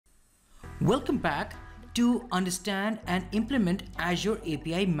Welcome back to Understand and Implement Azure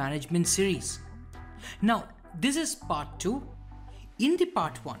API Management series. Now, this is part 2. In the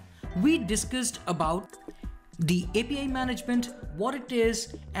part 1, we discussed about the API management, what it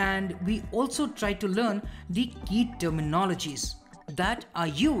is, and we also tried to learn the key terminologies that are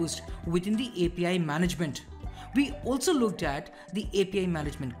used within the API management. We also looked at the API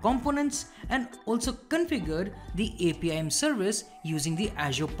management components and also configured the APIM service using the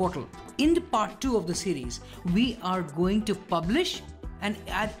Azure portal. In the part 2 of the series, we are going to publish and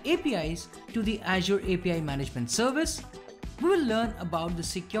add APIs to the Azure API Management service. We will learn about the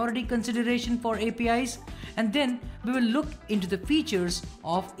security consideration for APIs, and then we will look into the features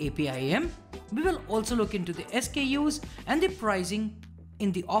of APIM. We will also look into the SKUs and the pricing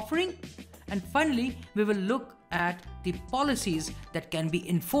in the offering. And finally, we will look at the policies that can be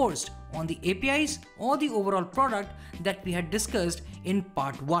enforced on the APIs or the overall product that we had discussed in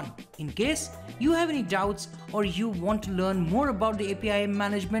part 1. In case you have any doubts or you want to learn more about the API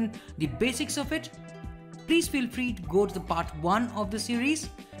management, the basics of it, please feel free to go to the part 1 of the series.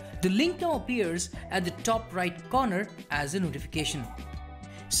 The link now appears at the top right corner as a notification.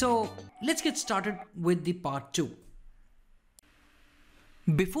 So let's get started with the part 2.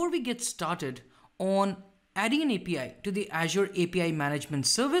 Before we get started on adding an API to the Azure API Management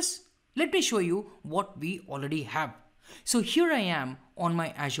service, let me show you what we already have. So here I am on my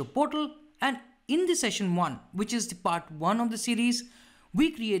Azure portal, and in the session 1, which is the part 1 of the series,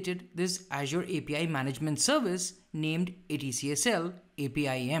 we created this Azure API Management service named ATCSL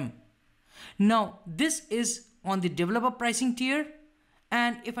APIM. Now this is on the developer pricing tier,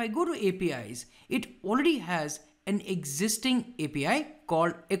 and if I go to APIs, it already has an existing API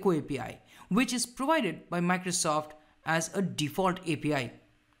called Echo API, which is provided by Microsoft as a default API.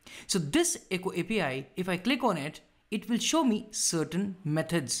 So this Echo API, if I click on it, it will show me certain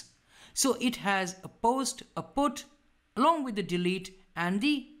methods. So it has a post, a put, along with the delete and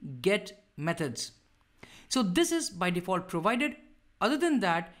the get methods. So this is by default provided. Other than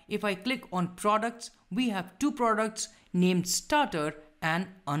that, if I click on products, we have two products named Starter and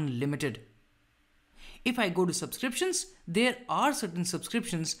Unlimited. If I go to subscriptions, there are certain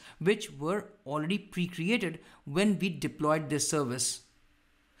subscriptions which were already pre-created when we deployed this service.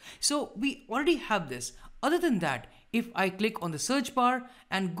 So we already have this. Other than that, if I click on the search bar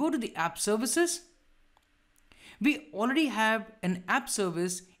and go to the app services, we already have an app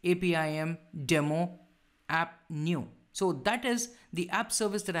service APIM demo app new. So that is the app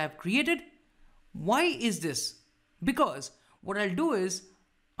service that I have created. Why is this? Because what I'll do is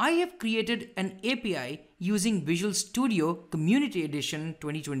I have created an API using Visual Studio Community Edition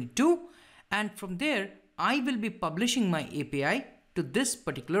 2022, and from there I will be publishing my API to this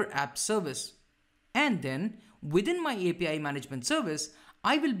particular app service. And then within my API management service,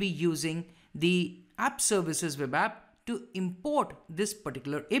 I will be using the app services web app to import this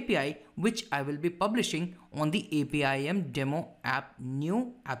particular API, which I will be publishing on the APIM demo app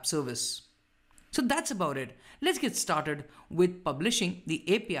new app service. So that's about it. Let's get started with publishing the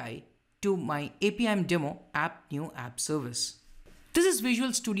API to my APIM demo app new app service. This is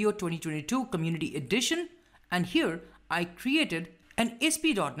Visual Studio 2022 Community Edition, and here I created an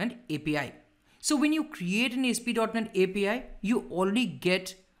ASP.NET API. So when you create an ASP.NET API, you already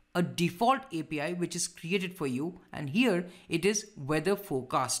get a default API which is created for you, and here it is weather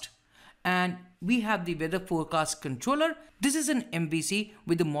forecast. And we have the weather forecast controller. This is an MVC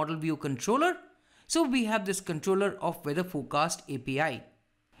with the model view controller. So we have this controller of weather forecast API.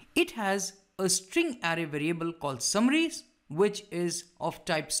 It has a string array variable called summaries, which is of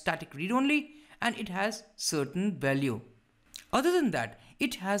type static read only, and it has certain value. Other than that,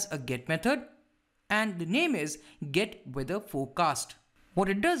 it has a get method, and the name is get weather forecast. What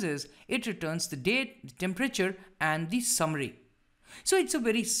it does is it returns the date, the temperature, and the summary. So it's a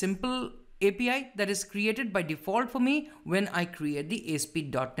very simple API that is created by default for me when I create the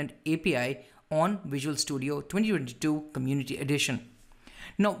ASP.NET API on Visual Studio 2022 Community Edition.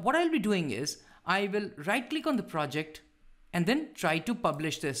 Now what I'll be doing is I will right click on the project and then try to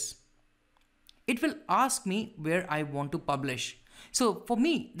publish this. It will ask me where I want to publish. So for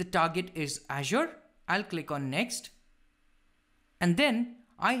me, the target is Azure. I'll click on next. And then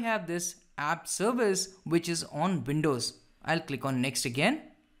I have this app service which is on Windows. I'll click on next again.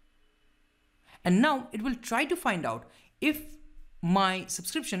 And now it will try to find out if my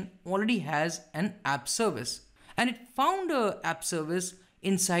subscription already has an app service, and it found an app service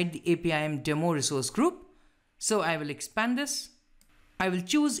inside the APIM demo resource group. So I will expand this. I will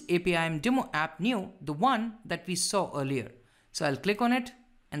choose APIM demo app new, the one that we saw earlier. So I'll click on it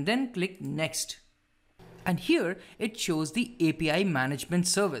and then click next. And here it shows the API management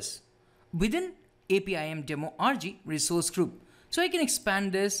service. within APIM demo RG resource group. So I can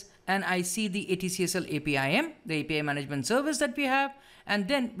expand this and I see the ATCSL APIM, the API management service that we have, and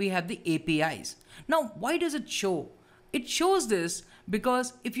then we have the APIs. Now, why does it show? It shows this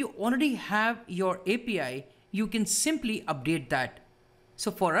because if you already have your API, you can simply update that.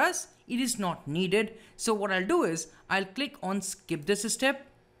 So for us, it is not needed. So what I'll do is I'll click on skip this step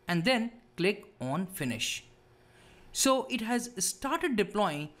and then click on finish. So it has started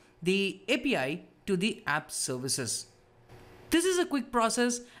deploying the API to the app services. This is a quick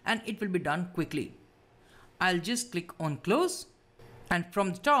process and it will be done quickly. I'll just click on close and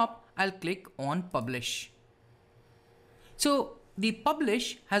from the top, I'll click on publish. So the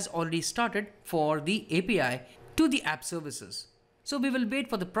publish has already started for the API to the app services. So we will wait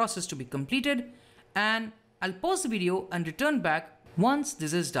for the process to be completed and I'll pause the video and return back once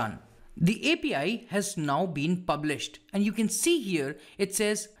this is done. The API has now been published and you can see here it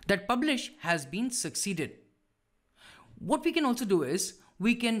says that publish has been succeeded. What we can also do is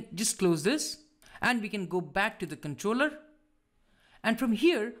we can just close this and we can go back to the controller, and from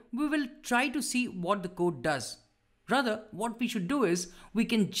here we will try to see what the code does. Rather, what we should do is we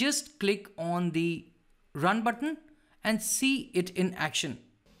can just click on the run button and see it in action.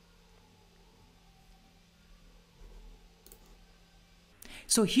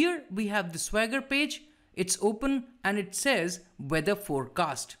 So here we have the Swagger page, it's open and it says weather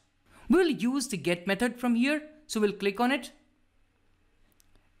forecast. We'll use the get method from here, so we'll click on it.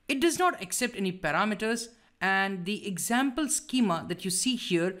 It does not accept any parameters and the example schema that you see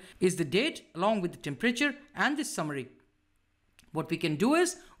here is the date along with the temperature and the summary. What we can do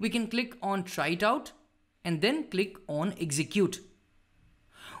is we can click on try it out and then click on execute.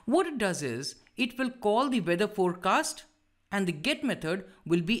 What it does is it will call the weather forecast and the get method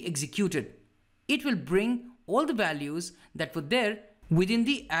will be executed. It will bring all the values that were there within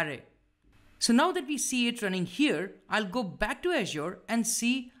the array. So now that we see it running here, I'll go back to Azure and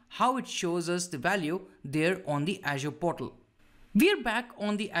see how it shows us the value there on the Azure portal. We are back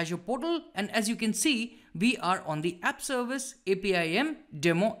on the Azure portal and as you can see, we are on the app service APIM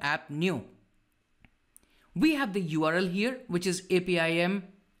demo app new. We have the URL here, which is APIM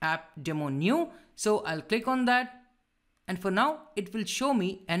app demo new. So I'll click on that. And for now, it will show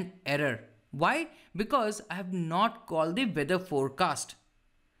me an error. Why? Because I have not called the weather forecast.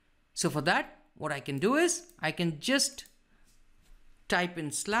 So for that, what I can do is I can just type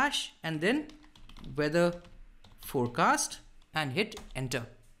in slash and then weather forecast and hit enter.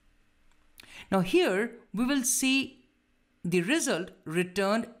 Now here we will see the result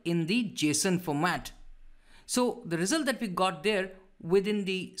returned in the JSON format. So the result that we got there within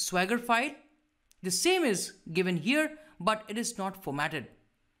the Swagger file, the same is given here, but it is not formatted.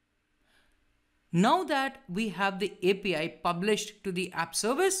 Now that we have the API published to the app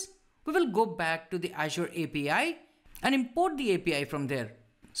service, we will go back to the Azure API and import the API from there.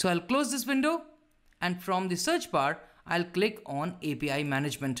 So I'll close this window and from the search bar, I'll click on API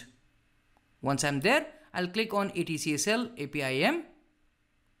Management. Once I'm there, I'll click on ATCSL APIM.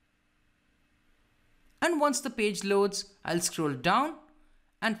 And once the page loads, I'll scroll down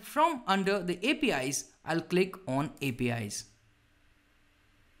and from under the APIs, I'll click on APIs.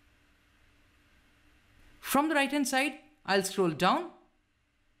 From the right hand side, I'll scroll down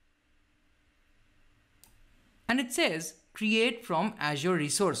and it says create from Azure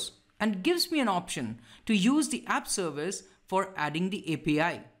resource and gives me an option to use the app service for adding the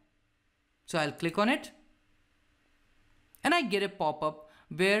API. So I'll click on it and I get a pop-up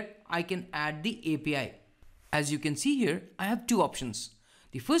where I can add the API. As you can see here, I have two options.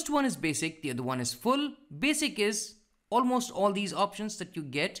 The first one is basic, the other one is full. Basic is almost all these options that you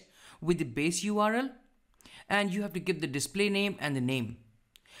get with the base URL and you have to give the display name and the name.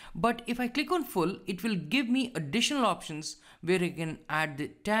 But if I click on full, it will give me additional options where I can add the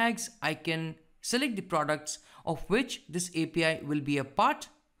tags, I can select the products of which this API will be a part.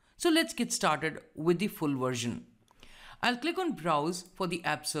 So let's get started with the full version. I'll click on browse for the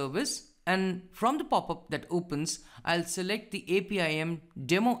app service. And from the pop-up that opens, I'll select the APIM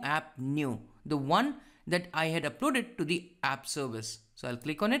demo app new, the one that I had uploaded to the app service. So I'll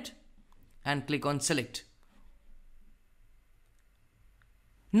click on it and click on select.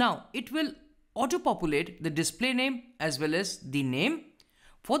 Now it will auto-populate the display name as well as the name.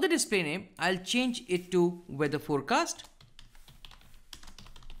 For the display name, I'll change it to weather forecast.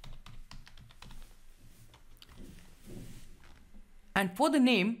 And for the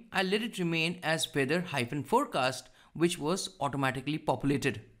name, I'll let it remain as weather-forecast, which was automatically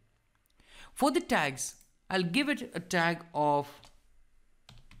populated. For the tags, I'll give it a tag of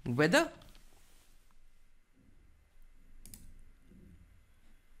weather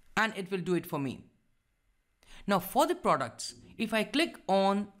and it will do it for me. Now for the products, if I click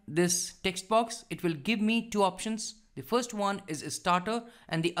on this text box, it will give me two options. The first one is a starter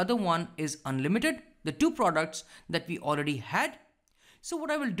and the other one is unlimited, the two products that we already had. So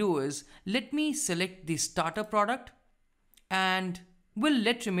what I will do is, let me select the starter product and we'll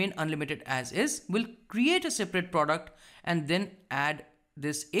let remain unlimited as is. We'll create a separate product and then add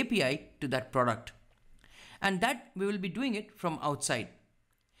this API to that product. And that we will be doing it from outside.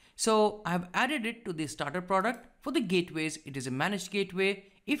 So I have added it to the starter product. For the gateways, it is a managed gateway.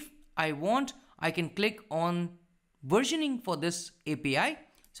 If I want, I can click on versioning for this API.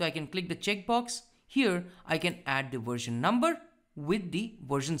 So I can click the checkbox. Here, I can add the version number with the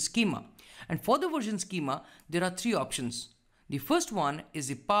version schema. And for the version schema, there are three options. The first one is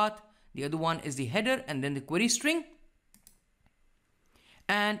the path, the other one is the header, and then the query string.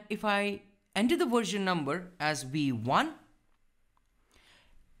 And if I enter the version number as V1,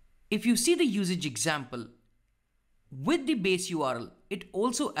 if you see the usage example, with the base URL, it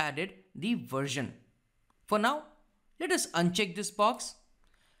also added the version. For now, let us uncheck this box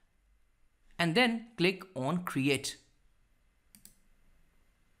and then click on create.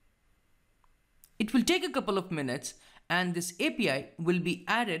 It will take a couple of minutes and this API will be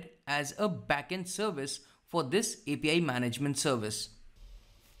added as a backend service for this API management service.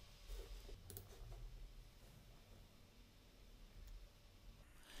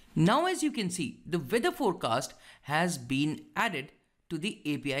 Now as you can see, the weather forecast has been added to the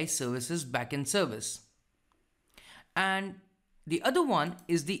API services backend service. And the other one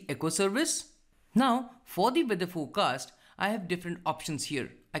is the echo service. Now for the weather forecast, I have different options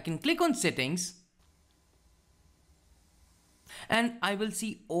here. I can click on settings and I will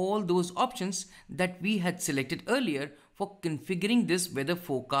see all those options that we had selected earlier for configuring this weather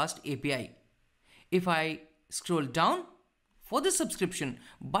forecast API. If I scroll down, for the subscription,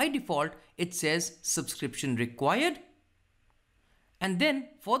 by default, it says subscription required. And then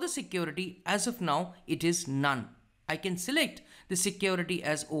for the security, as of now, it is none. I can select the security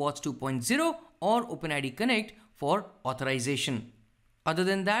as OAuth 2.0 or OpenID Connect for authorization. Other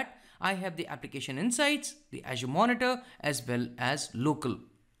than that, I have the application insights, the Azure Monitor, as well as local.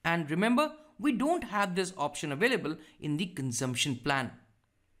 And remember, we don't have this option available in the consumption plan.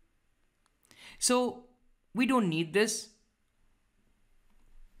 So we don't need this.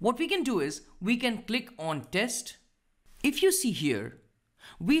 What we can do is we can click on test. If you see here,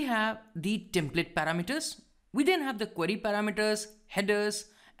 we have the template parameters. We then have the query parameters, headers,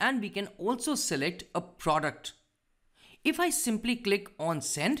 and we can also select a product. If I simply click on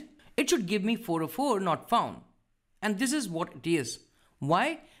send, it should give me 404 not found. And this is what it is.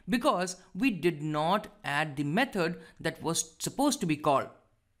 Why? Because we did not add the method that was supposed to be called.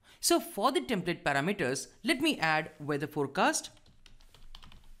 So for the template parameters, let me add weather forecast.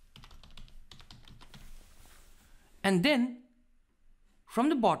 And then from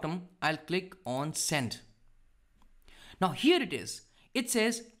the bottom, I'll click on send. Now here it is. It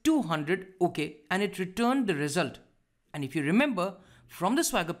says 200 OK and it returned the result. And if you remember from the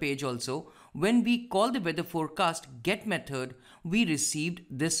Swagger page also, when we call the weather forecast get method, we received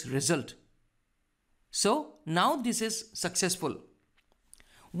this result. So now this is successful.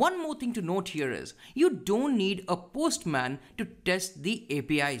 One more thing to note here is you don't need a postman to test the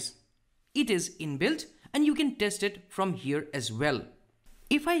APIs. It is inbuilt and you can test it from here as well.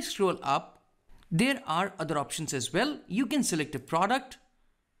 If I scroll up, there are other options as well. You can select a product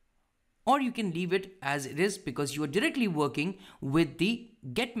or you can leave it as it is because you are directly working with the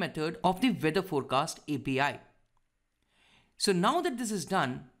get method of the weather forecast API. So now that this is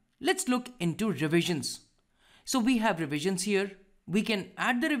done, let's look into revisions. So we have revisions here. We can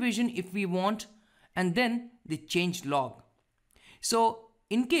add the revision if we want and then the change log. So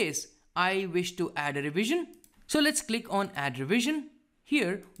in case I wish to add a revision, so let's click on add revision.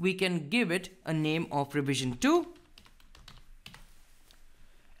 Here we can give it a name of revision 2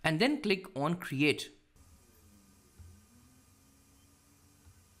 and then click on create.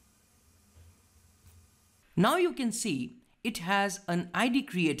 Now you can see it has an ID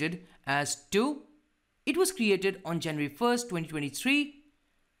created as 2. It was created on January 1st, 2023.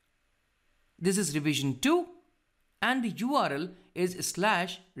 This is revision 2 and the URL is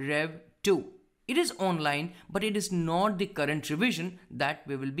 /rev2. It is online, but it is not the current revision that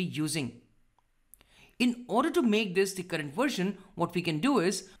we will be using. In order to make this the current version, what we can do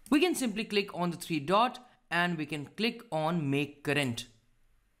is we can simply click on the 3 dot and we can click on make current.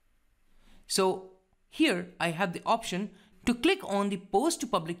 So here I have the option to click on the post to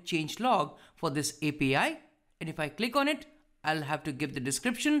public change log for this API. And if I click on it, I'll have to give the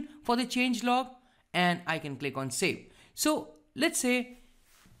description for the change log and I can click on save. So let's say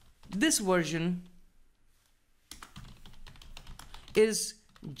this version is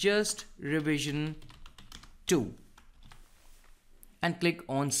just revision 2 and click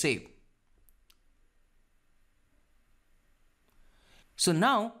on save. So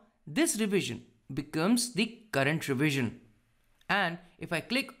now this revision becomes the current revision, and if I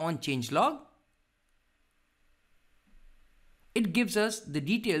click on change log, it gives us the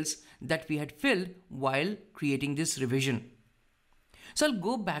details that we had filled while creating this revision. So I'll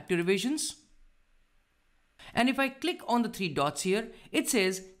go back to revisions, and if I click on the 3 dots here, it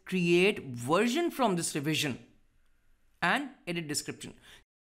says create version from this revision and edit description.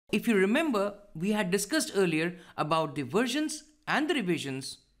 If you remember, we had discussed earlier about the versions and the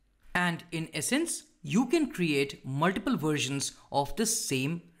revisions, and in essence, you can create multiple versions of the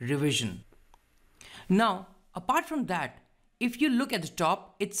same revision. Now, apart from that, if you look at the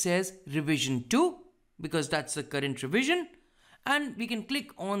top, it says revision 2 because that's the current revision, and we can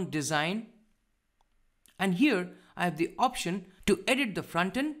click on design, and here I have the option to edit the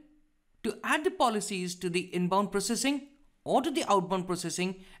front end, to add the policies to the inbound processing or to the outbound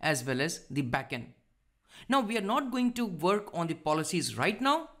processing as well as the backend. Now we are not going to work on the policies right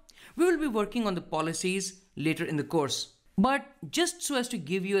now. We will be working on the policies later in the course. But just so as to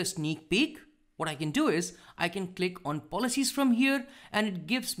give you a sneak peek, what I can do is I can click on policies from here and it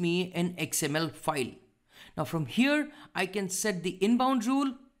gives me an XML file. Now from here I can set the inbound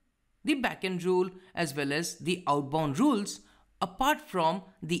rule, the backend rule as well as the outbound rules, apart from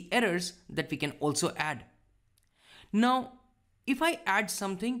the errors that we can also add. Now if I add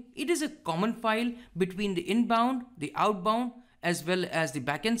something, it is a common file between the inbound, the outbound as well as the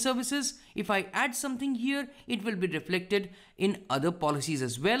backend services. If I add something here, it will be reflected in other policies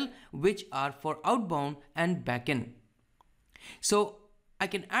as well, which are for outbound and backend. So I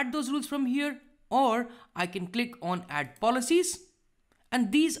can add those rules from here, or I can click on add policies,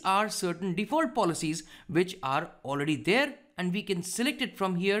 and these are certain default policies which are already there, and we can select it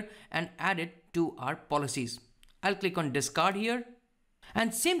from here and add it to our policies. I'll click on discard here,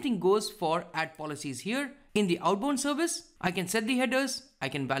 and same thing goes for add policies here. In the outbound service, I can set the headers, I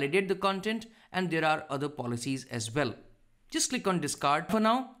can validate the content, and there are other policies as well. Just click on discard for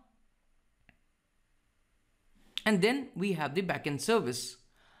now. And then we have the backend service.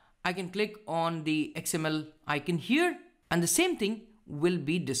 I can click on the XML icon here, and the same thing will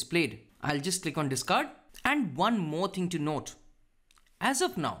be displayed. I'll just click on discard. And one more thing to note. As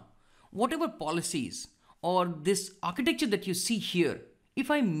of now, whatever policies or this architecture that you see here,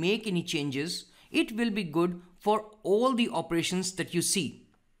 if I make any changes, it will be good for all the operations that you see.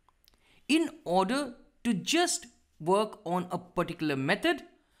 In order to just work on a particular method,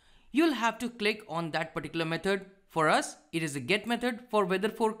 you'll have to click on that particular method. For us, it is the get method for weather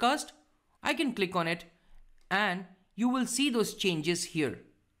forecast. I can click on it and you will see those changes here.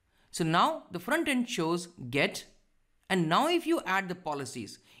 So now the front end shows get, and now if you add the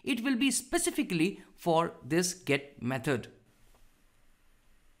policies, it will be specifically for this get method.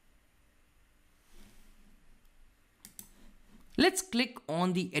 Let's click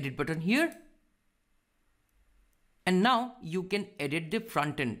on the edit button here. And now you can edit the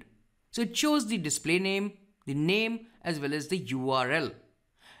front end. So it shows the display name, the name, as well as the URL.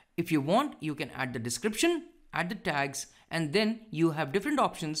 If you want, you can add the description, add the tags, and then you have different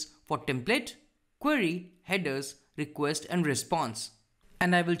options for template, query, headers, request, and response.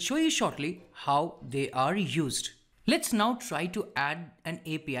 And I will show you shortly how they are used. Let's now try to add an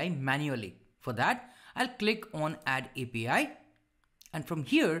API manually. For that, I'll click on Add API. And from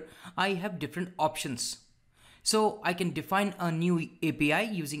here, I have different options. So I can define a new API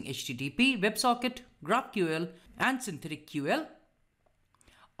using HTTP, WebSocket, GraphQL, and SyntheticQL.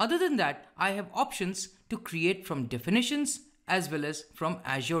 Other than that, I have options to create from definitions as well as from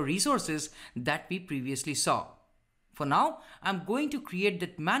Azure resources that we previously saw. For now, I'm going to create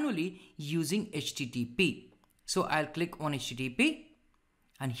that manually using HTTP. So I'll click on HTTP,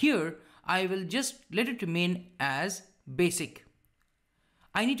 and here I will just let it remain as basic.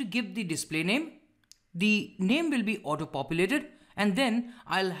 I need to give the display name. The name will be auto-populated, and then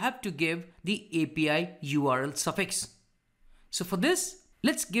I'll have to give the API URL suffix. So for this,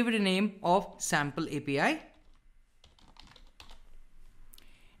 let's give it a name of sample API.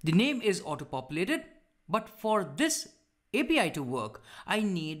 The name is auto-populated, but for this API to work, I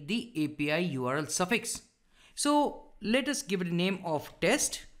need the API URL suffix. So let us give it a name of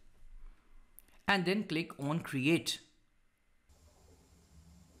test and then click on create.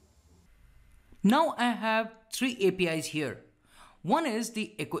 Now I have 3 APIs here. One is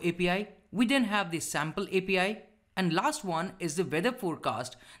the Echo API, we then have the sample API, and last one is the weather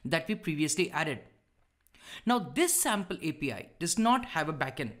forecast that we previously added. Now this sample API does not have a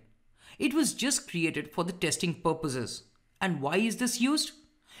backend. It was just created for the testing purposes. And why is this used?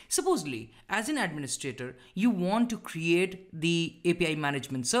 Supposedly, as an administrator, you want to create the API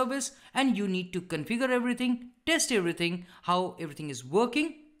management service and you need to configure everything, test everything, how everything is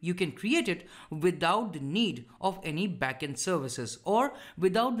working. You can create it without the need of any backend services or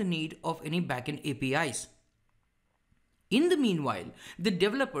without the need of any backend APIs. In the meanwhile, the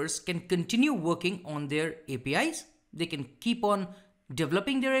developers can continue working on their APIs. They can keep on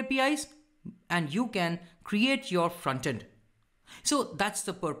developing their APIs and you can create your front end. So that's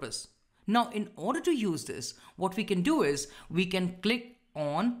the purpose. Now, in order to use this, what we can do is we can click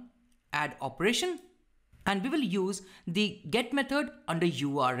on add operation and we will use the get method under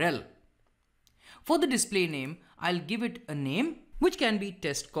URL. For the display name, I'll give it a name which can be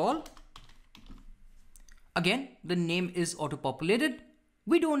test call. Again, the name is auto-populated.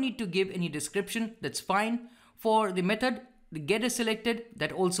 We don't need to give any description. That's fine. For the method, the get is selected.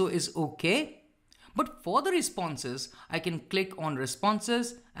 That also is okay. But for the responses, I can click on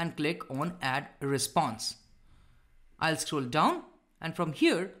responses and click on add a response. I'll scroll down and from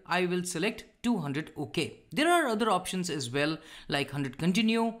here, I will select 200 OK. There are other options as well like 100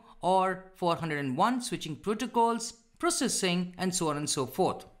 continue or for 101 switching protocols, processing and so on and so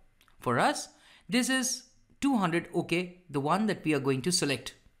forth. For us, this is 200 OK, the one that we are going to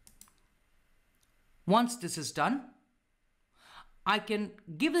select. Once this is done, I can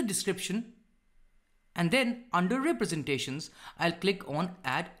give the description and then under representations, I'll click on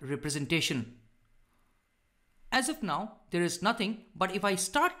add representation. As of now, there is nothing, but if I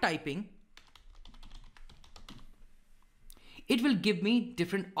start typing, it will give me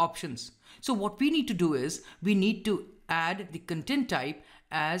different options. So what we need to do is we need to add the content type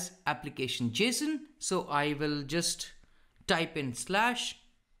as application JSON. So I will just type in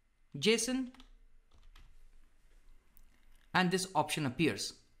 /JSON and this option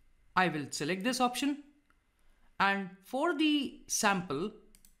appears. I will select this option and for the sample,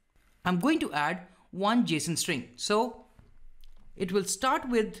 I'm going to add one JSON string. So it will start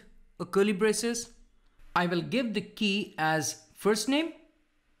with a curly braces. I will give the key as first name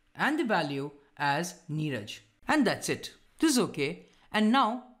and the value as Neeraj. And that's it. This is okay. And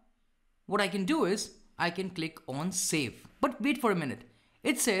now what I can do is I can click on save. But wait for a minute.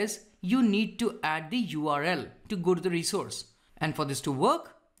 It says you need to add the URL to go to the resource. And for this to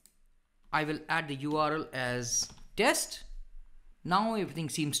work, I will add the URL as test. Now everything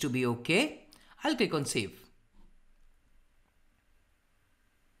seems to be okay. I'll click on save.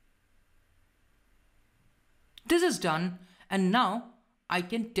 This is done and now I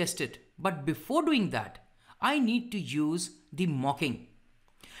can test it. But before doing that, I need to use the mocking.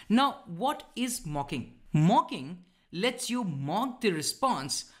 Now, what is mocking? Mocking lets you mock the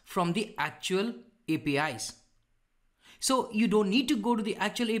response from the actual APIs. So you don't need to go to the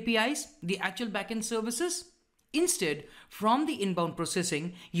actual APIs, the actual backend services. Instead, from the inbound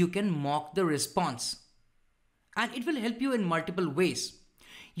processing, you can mock the response. And it will help you in multiple ways.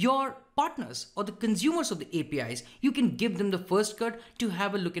 Your partners or the consumers of the APIs, you can give them the first cut to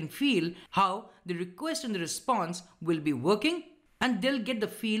have a look and feel how the request and the response will be working, and they'll get the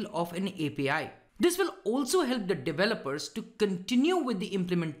feel of an API. This will also help the developers to continue with the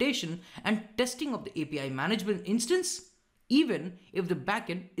implementation and testing of the API management instance, even if the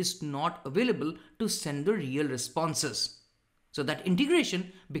backend is not available to send the real responses. So that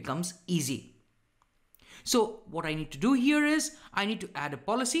integration becomes easy. So what I need to do here is I need to add a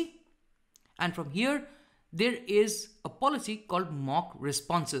policy. And from here, there is a policy called mock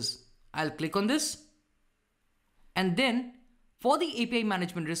responses. I'll click on this. And then for the API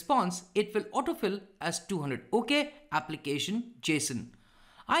management response, it will autofill as 200 OK application JSON.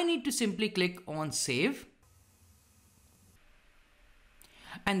 I need to simply click on save.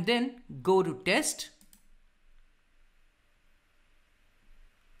 And then go to test.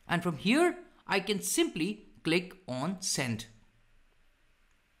 And from here, I can simply click on send.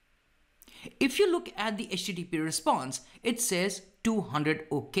 If you look at the HTTP response, it says 200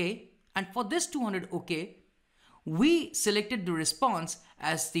 OK. And for this 200 OK, we selected the response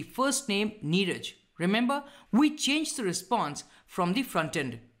as the first name Neeraj. Remember, we changed the response from the front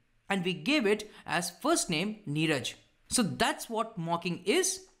end and we gave it as first name Neeraj. So that's what mocking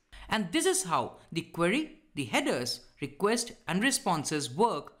is. And this is how the query, the headers, request and responses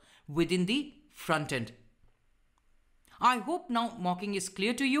work within the front end. I hope now mocking is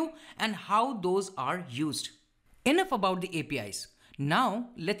clear to you and how those are used. Enough about the APIs. Now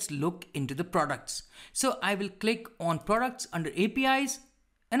let's look into the products. So I will click on products under APIs.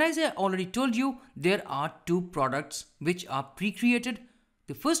 And as I already told you, there are two products which are pre-created.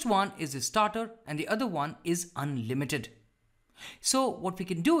 The first one is the starter and the other one is unlimited. So what we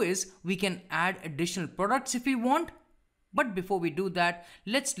can do is we can add additional products if we want. But before we do that,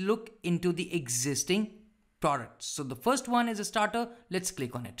 let's look into the existing products. So the first one is a starter. Let's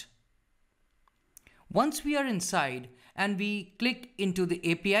click on it. Once we are inside and we click into the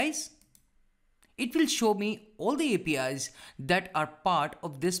APIs, it will show me all the APIs that are part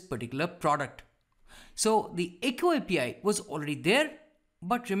of this particular product. So the Echo API was already there,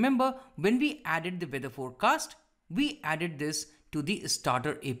 but remember when we added the weather forecast, we added this to the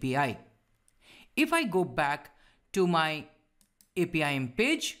starter API. If I go back to my APIM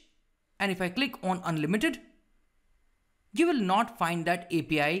page and if I click on unlimited, you will not find that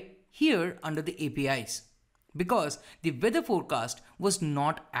API here under the APIs because the weather forecast was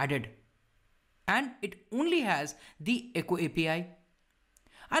not added and it only has the Echo API.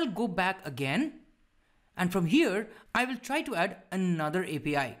 I'll go back again and from here I will try to add another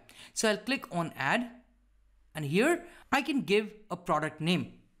API. So I'll click on add and here I can give a product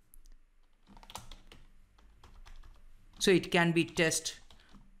name. So it can be test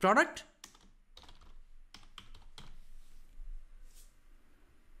product.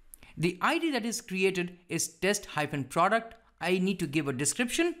 The ID that is created is test-product. I need to give a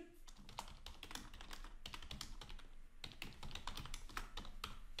description.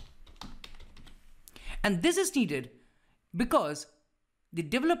 And this is needed because the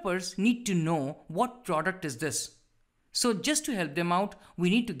developers need to know what product is this. So just to help them out, we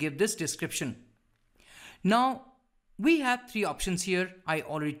need to give this description. Now, we have three options here. I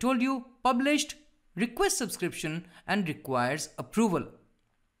already told you: published, request subscription, and requires approval.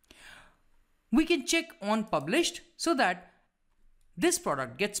 We can check on published so that this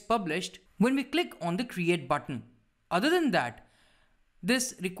product gets published when we click on the create button. Other than that,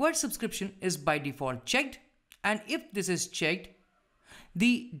 this required subscription is by default checked, and if this is checked,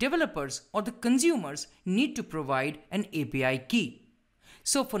 the developers or the consumers need to provide an API key.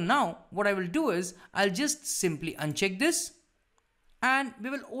 So for now, what I will do is I'll just simply uncheck this, and we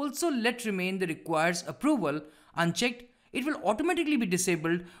will also let remain the requires approval unchecked. It will automatically be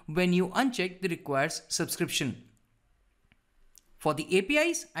disabled when you uncheck the requires subscription. For the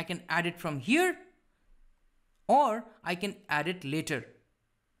APIs, I can add it from here or I can add it later.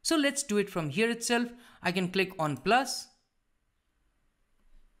 So let's do it from here itself. I can click on plus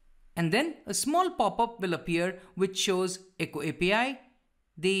and then a small pop-up will appear which shows Echo API,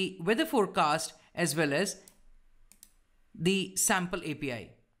 the weather forecast, as well as the sample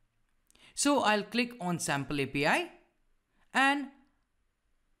API. So I'll click on sample API and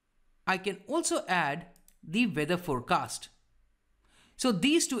I can also add the weather forecast. So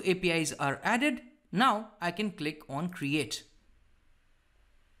these two APIs are added. Now I can click on create.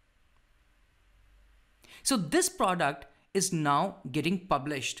 So this product is now getting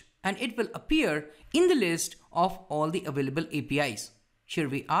published and it will appear in the list of all the available APIs. Here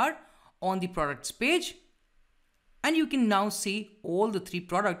we are on the products page and you can now see all the three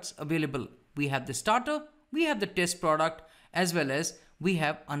products available. We have the starter, we have the test product, as well as we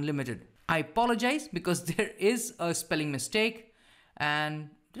have unlimited. I apologize because there is a spelling mistake and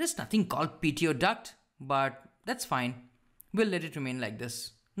there is nothing called PTO duct, but that's fine. We'll let it remain like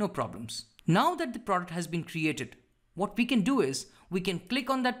this. No problems. Now that the product has been created, what we can do is we can click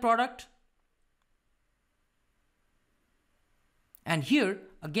on that product. And here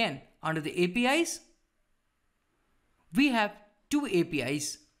again, under the APIs, we have two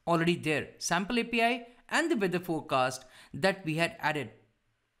APIs already there, sample API and the weather forecast that we had added.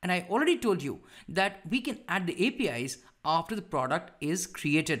 And I already told you that we can add the APIs after the product is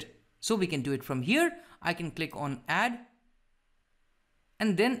created. So we can do it from here. I can click on add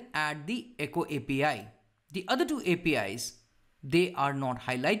and then add the Echo API. The other two APIs, they are not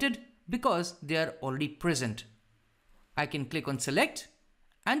highlighted because they are already present. I can click on select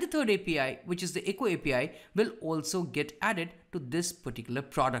and the third API, which is the Echo API, will also get added to this particular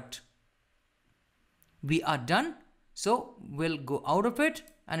product. We are done. So we'll go out of it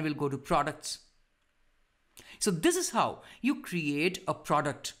and we'll go to products. So this is how you create a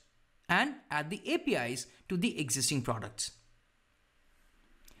product and add the APIs to the existing products.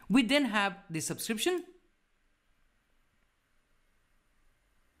 We then have the subscription.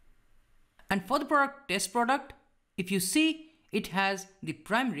 And for the product test product, if you see, it has the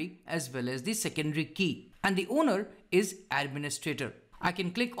primary as well as the secondary key and the owner is administrator. I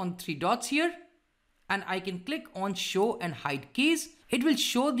can click on three dots here and I can click on show and hide keys. It will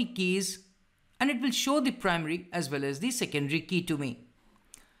show the keys and it will show the primary as well as the secondary key to me.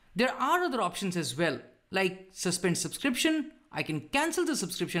 There are other options as well, like suspend subscription. I can cancel the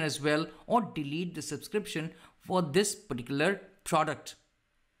subscription as well or delete the subscription for this particular product.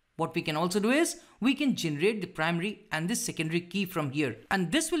 What we can also do is we can generate the primary and the secondary key from here.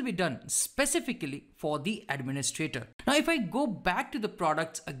 And this will be done specifically for the administrator. Now, if I go back to the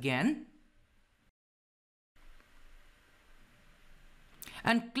products again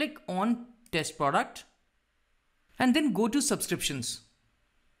and click on test product and then go to subscriptions.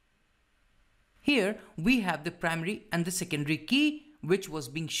 Here we have the primary and the secondary key which was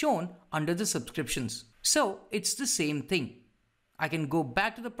being shown under the subscriptions. So it's the same thing. I can go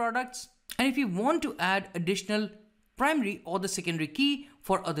back to the products, and if you want to add additional primary or the secondary key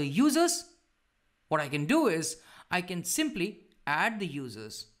for other users, what I can do is I can simply add the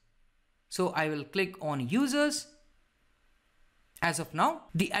users. So I will click on users. As of now,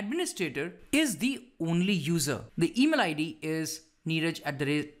 the administrator is the only user. The email ID is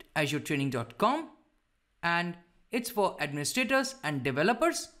neeraj@azuretraining.com and it's for administrators and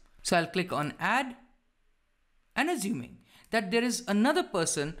developers. So I'll click on add, and assuming that there is another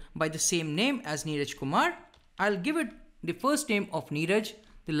person by the same name as Neeraj Kumar, I'll give it the first name of Neeraj,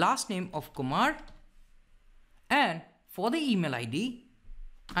 the last name of Kumar, and for the email ID,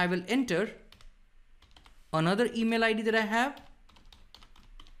 I will enter another email ID that I have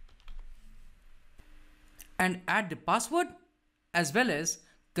and add the password as well as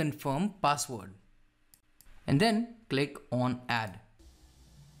confirm password, and then click on add.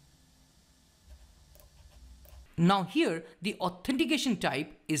 Now here the authentication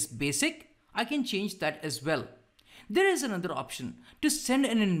type is basic. I can change that as well. There is another option to send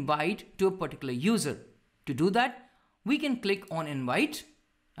an invite to a particular user. To do that, we can click on invite,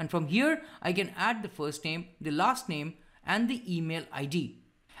 and from here I can add the first name, the last name and the email ID.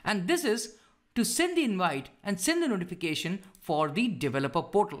 And this is to send the invite and send the notification for the developer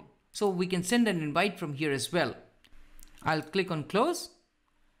portal. So we can send an invite from here as well. I'll click on close,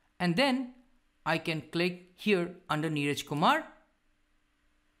 and then I can click here under Neeraj Kumar,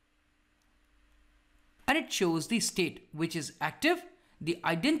 and it shows the state which is active. The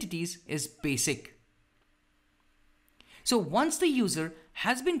identities is basic. So once the user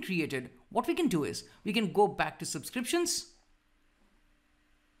has been created, what we can do is we can go back to subscriptions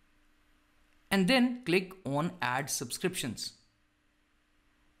and then click on add subscriptions.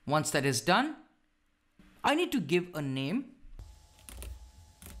 Once that is done, I need to give a name.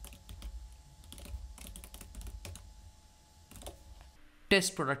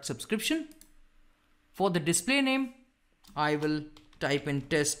 Test product subscription. For the display name, I will type in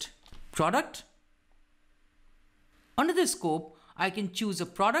test product. Under the scope, I can choose a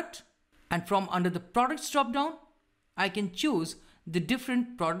product, and from under the products drop down, I can choose the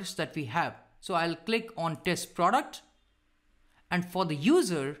different products that we have. So I'll click on test product, and for the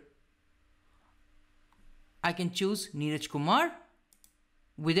user, I can choose Neeraj Kumar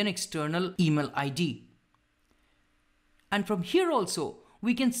with an external email ID. And from here also,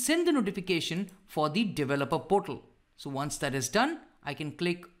 we can send the notification for the developer portal. So once that is done, I can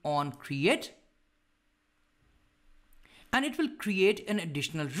click on create, and it will create an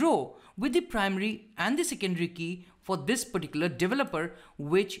additional row with the primary and the secondary key for this particular developer,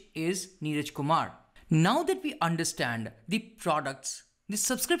 which is Neeraj Kumar. Now that we understand the products, the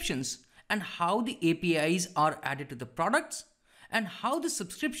subscriptions, and how the APIs are added to the products, and how the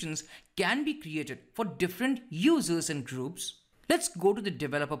subscriptions can be created for different users and groups, let's go to the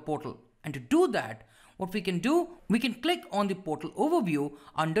developer portal. And to do that, what we can do, we can click on the portal overview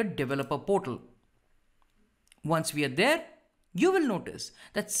under developer portal. Once we are there, you will notice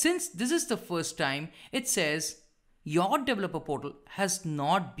that since this is the first time, it says your developer portal has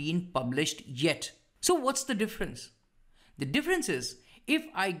not been published yet. So what's the difference? The difference is if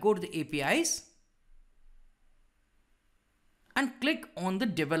I go to the APIs and click on the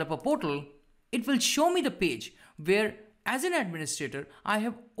developer portal, it will show me the page where as an administrator, I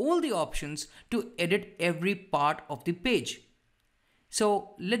have all the options to edit every part of the page.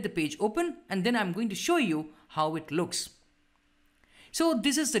 So let the page open, and then I'm going to show you how it looks. So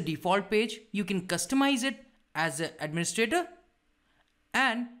this is the default page. You can customize it as an administrator,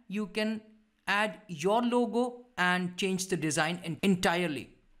 and you can add your logo and change the design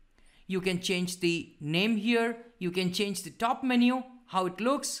entirely. You can change the name here. You can change the top menu, how it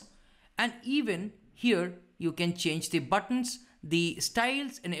looks, and even here you can change the buttons, the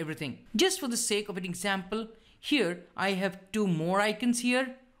styles and everything. Just for the sake of an example, here I have two more icons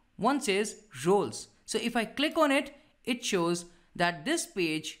here. One says roles. So if I click on it, it shows that this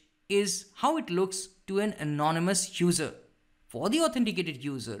page is how it looks to an anonymous user. For the authenticated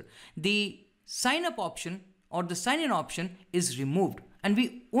user, the sign up option or the sign in option is removed, and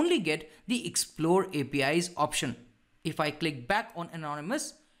we only get the explore APIs option. If I click back on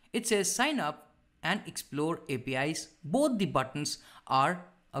anonymous, it says sign up and explore APIs. Both the buttons are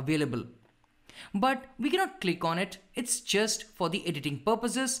available. But we cannot click on it. It's just for the editing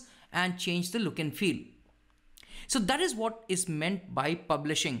purposes and change the look and feel. So that is what is meant by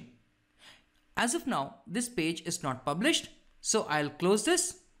publishing. As of now, this page is not published. So I'll close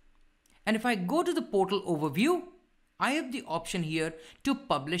this. And if I go to the portal overview, I have the option here to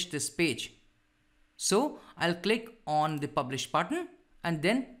publish this page. So I'll click on the publish button and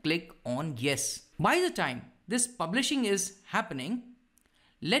then click on yes. By the time this publishing is happening,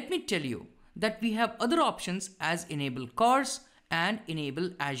 let me tell you that we have other options as enable CORS and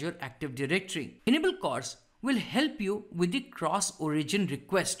enable Azure Active Directory. Enable CORS will help you with the cross-origin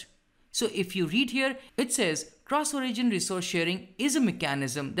request. So if you read here, it says cross-origin resource sharing is a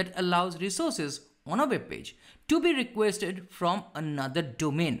mechanism that allows resources on a web page to be requested from another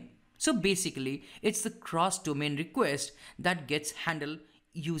domain. So basically, it's the cross-domain request that gets handled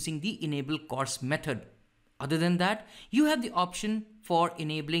using the enable CORS method. Other than that, you have the option for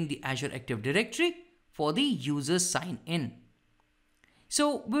enabling the Azure Active Directory for the user sign in.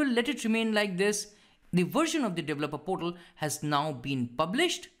 So we'll let it remain like this. The version of the developer portal has now been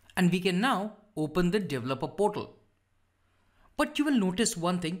published and we can now open the developer portal. But you will notice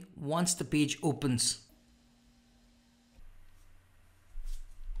one thing once the page opens.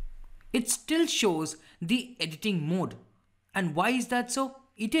 It still shows the editing mode. And why is that so?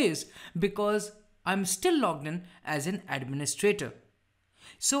 It is because I'm still logged in as an administrator.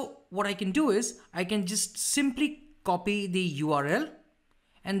 So what I can do is I can just simply copy the URL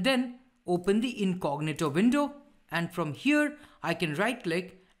and then open the incognito window, and from here I can right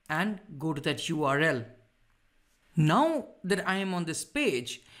click and go to that URL. Now that I am on this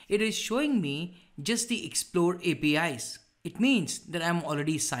page, it is showing me just the Explore APIs. It means that I'm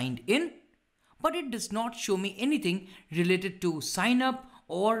already signed in, but it does not show me anything related to sign up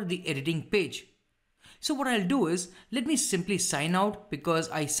or the editing page. So what I'll do is, let me simply sign out because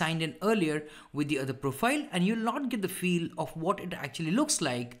I signed in earlier with the other profile, and you'll not get the feel of what it actually looks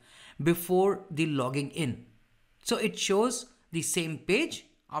like before the logging in. So it shows the same page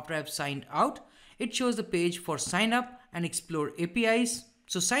after I've signed out. It shows the page for sign up and explore APIs.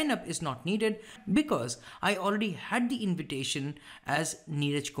 So sign up is not needed because I already had the invitation as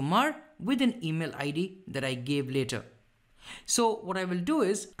Neeraj Kumar with an email ID that I gave later. So what I will do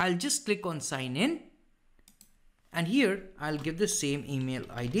is I'll just click on sign in, and here I'll give the same email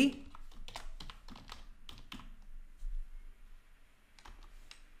ID.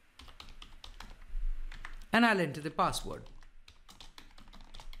 And I'll enter the password.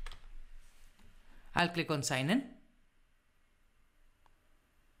 I'll click on sign in.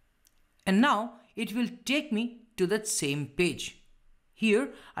 And now it will take me to that same page. Here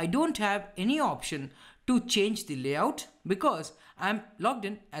I don't have any option to change the layout because I'm logged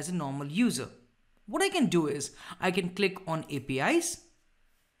in as a normal user. What I can do is I can click on APIs,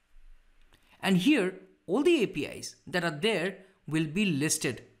 and here all the APIs that are there will be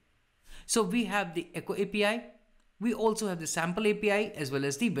listed. So we have the Echo API, we also have the Sample API as well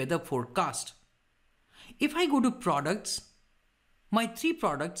as the Weather Forecast. If I go to products, my 3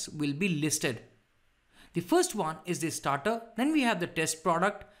 products will be listed. The first one is the starter, then we have the test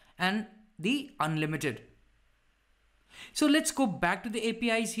product and the unlimited. So let's go back to the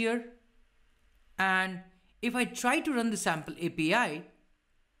APIs here. And if I try to run the sample API,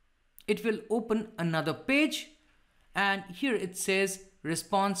 it will open another page, and here it says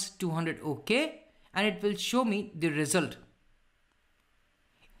response 200 OK, and it will show me the result.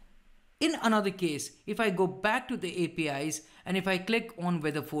 In another case, if I go back to the APIs and if I click on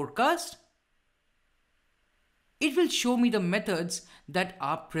weather forecast, it will show me the methods that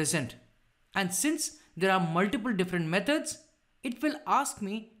are present. And since there are multiple different methods, it will ask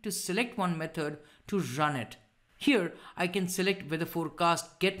me to select one method to run it. Here I can select weather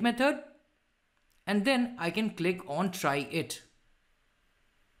forecast get method, and then I can click on try it.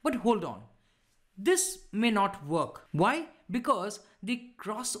 But hold on, this may not work. Why? Because the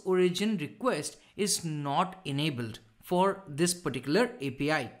cross-origin request is not enabled for this particular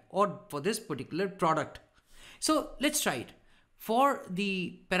API or for this particular product. So let's try it. For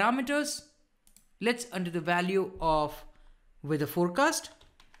the parameters, let's enter the value of weather forecast.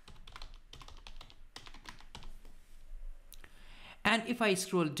 And if I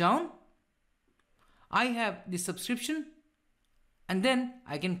scroll down, I have the subscription, and then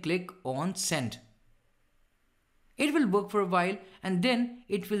I can click on send. It will work for a while, and then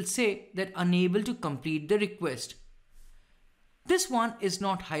it will say that unable to complete the request. This one is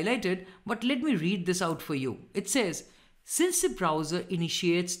not highlighted, but let me read this out for you. It says, since the browser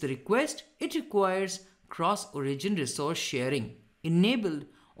initiates the request, it requires cross-origin resource sharing enabled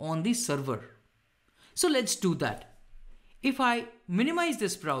on the server. So let's do that. If I minimize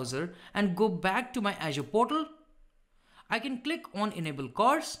this browser and go back to my Azure portal, I can click on Enable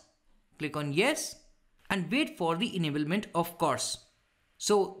CORS, click on Yes, and wait for the enablement of CORS.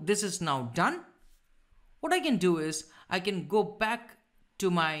 So this is now done. What I can do is I can go back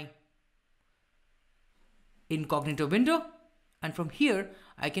to my incognito window, and from here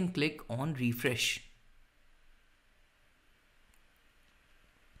I can click on refresh.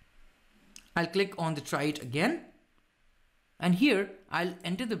 I'll click on the try it again, and here I'll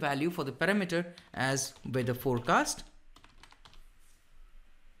enter the value for the parameter as weather forecast.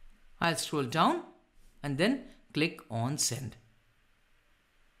 I'll scroll down and then click on send.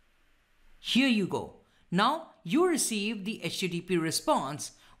 Here you go. Now you receive the HTTP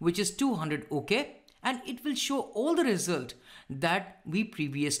response, which is 200 OK, and it will show all the result that we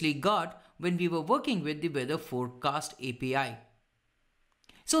previously got when we were working with the weather forecast API.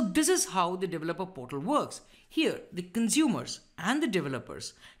 So this is how the developer portal works. Here, the consumers and the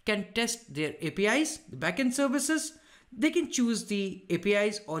developers can test their APIs, the backend services. They can choose the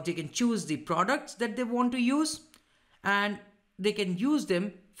APIs or they can choose the products that they want to use, and they can use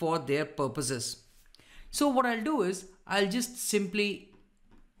them for their purposes. So what I'll do is I'll just simply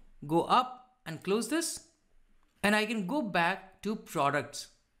go up and close this, and I can go back to products.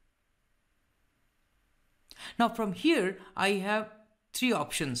 Now from here, I have three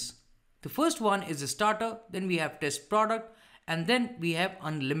options. The first one is the starter, then we have test product, and then we have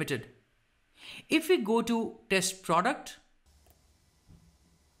unlimited. If we go to test product,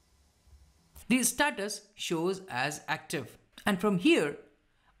 the status shows as active. And from here,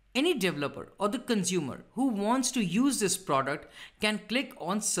 any developer or the consumer who wants to use this product can click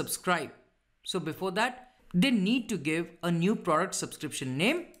on subscribe. So before that, they need to give a new product subscription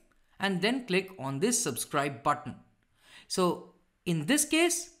name and then click on this subscribe button. So in this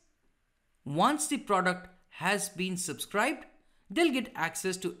case, once the product has been subscribed, they'll get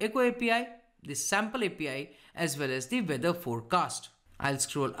access to Echo API, the sample API, as well as the weather forecast. I'll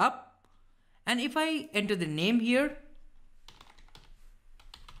scroll up, and if I enter the name here,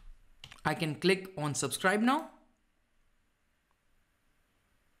 I can click on subscribe now.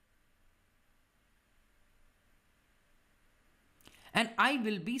 And I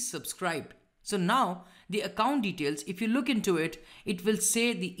will be subscribed. So now the account details, if you look into it, it will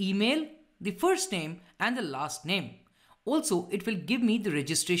say the email, the first name and the last name. Also, it will give me the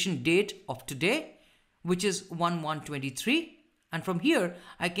registration date of today, which is 1/1/23. And from here,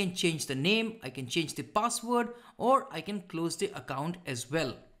 I can change the name, I can change the password, or I can close the account as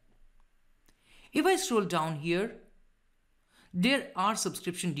well. If I scroll down here, there are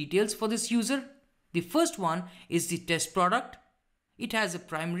subscription details for this user. The first one is the test product. It has a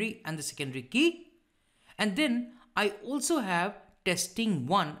primary and the secondary key. And then I also have testing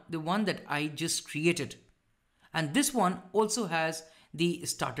one, the one that I just created. And this one also has the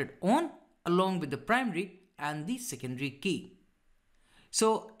started on along with the primary and the secondary key.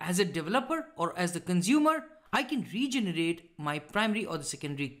 So as a developer or as the consumer, I can regenerate my primary or the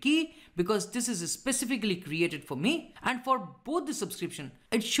secondary key because this is specifically created for me, and for both the subscription,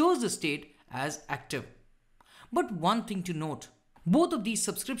 it shows the state as active. But one thing to note, both of these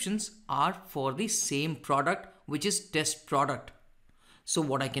subscriptions are for the same product, which is test product. So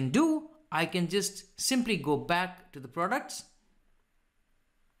what I can do, I can just simply go back to the products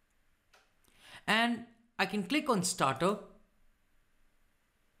and I can click on starter.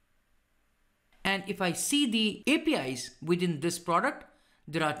 And if I see the APIs within this product,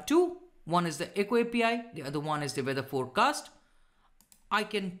 there are two. One is the Echo API, the other one is the weather forecast. I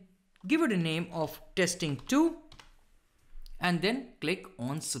can give it a name of testing 2 and then click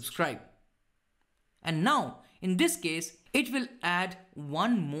on subscribe. And now in this case, it will add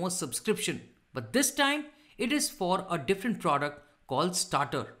one more subscription, but this time it is for a different product called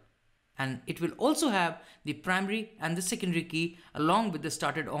starter. And it will also have the primary and the secondary key along with the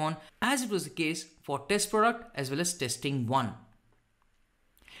started on, as it was the case for test product as well as testing 1.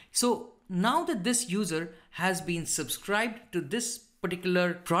 So now that this user has been subscribed to this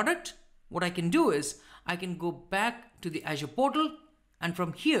particular product, what I can do is I can go back to the Azure portal, and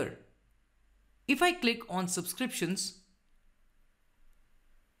from here, if I click on subscriptions,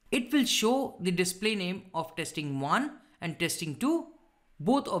 it will show the display name of testing 1 and testing 2,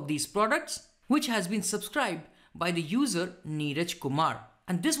 both of these products, which has been subscribed by the user Neeraj Kumar.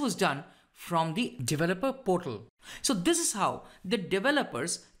 And this was done from the developer portal. So this is how the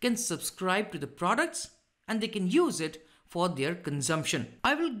developers can subscribe to the products and they can use it for their consumption.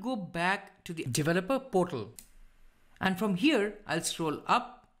 I will go back to the developer portal, and from here I'll scroll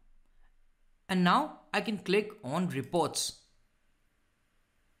up, and now I can click on reports.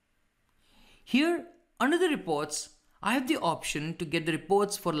 Here under the reports, I have the option to get the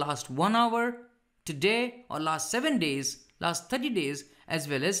reports for last 1 hour, today or last 7 days, last 30 days, as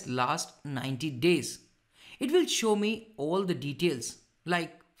well as last 90 days. It will show me all the details,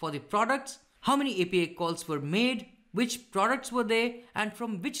 like for the products, how many API calls were made, which products were they, and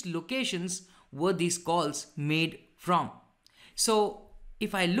from which locations were these calls made from. So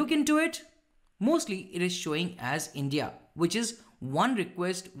if I look into it, mostly it is showing as India, which is one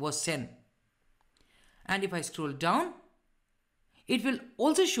request was sent. And if I scroll down, it will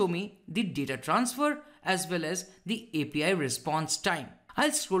also show me the data transfer as well as the API response time.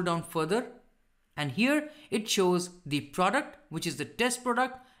 I'll scroll down further, and here it shows the product, which is the test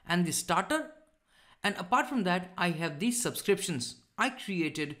product, and the starter. And apart from that, I have these subscriptions. I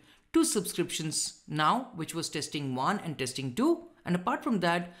created 2 subscriptions now, which was testing 1 and testing 2. And apart from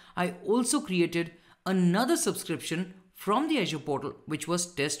that, I also created another subscription from the Azure portal, which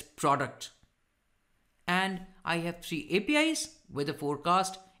was test product. And I have 3 APIs: weather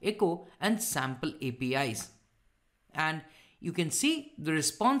forecast, echo, and sample APIs. And you can see the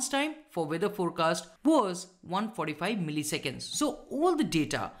response time for weather forecast was 145 milliseconds. So all the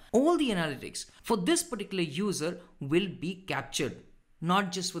data, all the analytics for this particular user will be captured.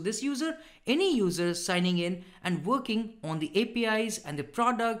 Not just for this user, any user signing in and working on the APIs and the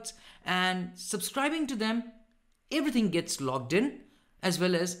products and subscribing to them, everything gets logged in, as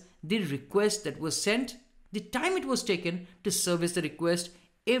well as the request that was sent, the time it was taken to service the request.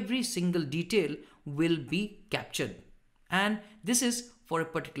 Every single detail will be captured. And this is for a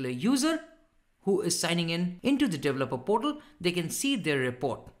particular user who is signing in into the developer portal. They can see their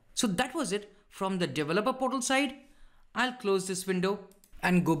report. So that was it from the developer portal side. I'll close this window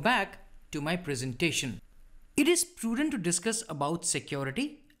and go back to my presentation. It is prudent to discuss about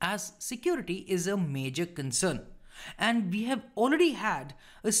security, as security is a major concern. And we have already had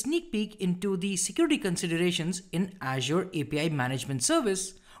a sneak peek into the security considerations in Azure API Management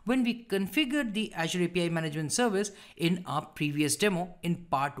Service when we configured the Azure API Management Service in our previous demo in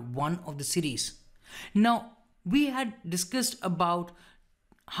part 1 of the series. Now, we had discussed about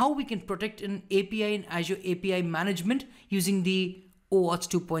how we can protect an API in Azure API Management using the OAuth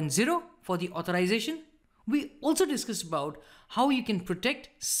 2.0 for the authorization. We also discussed about how you can protect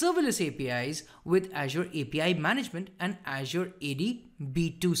serverless APIs with Azure API Management and Azure AD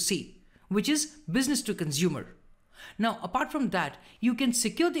B2C, which is business to consumer. Now, apart from that, you can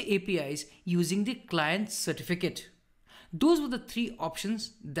secure the APIs using the client certificate. Those were the 3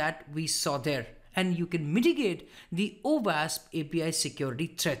 options that we saw there, and you can mitigate the OWASP API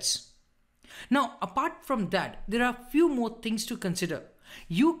security threats. Now, apart from that, there are a few more things to consider.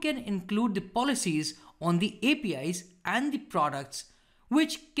 You can include the policies on the APIs and the products,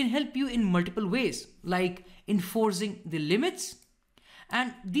 which can help you in multiple ways, like enforcing the limits.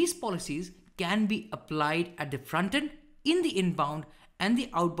 And these policies can be applied at the front end, in the inbound and the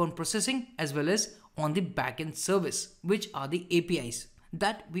outbound processing, as well as on the backend service, which are the APIs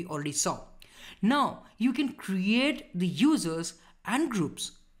that we already saw. Now, you can create the users and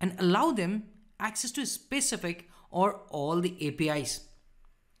groups and allow them access to specific or all the APIs.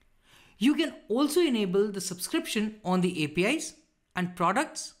 You can also enable the subscription on the APIs and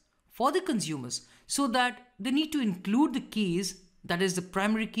products for the consumers so that they need to include the keys, that is the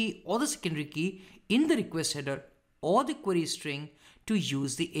primary key or the secondary key, in the request header or the query string to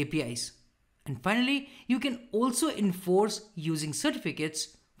use the APIs. And finally, you can also enforce using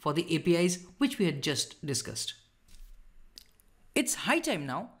certificates for the APIs, which we had just discussed. It's high time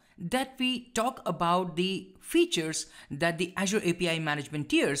now that we talk about the features that the Azure API Management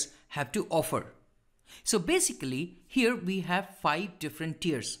tiers have to offer. So basically, here we have 5 different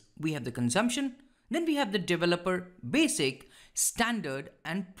tiers. We have the consumption, then we have the developer, basic, standard,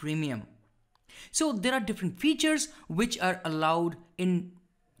 and premium. So there are different features which are allowed in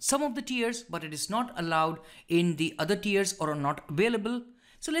some of the tiers, but it is not allowed in the other tiers or are not available.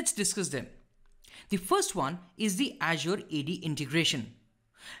 So let's discuss them. The first one is the Azure AD integration.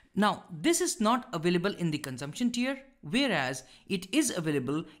 Now, this is not available in the consumption tier, whereas it is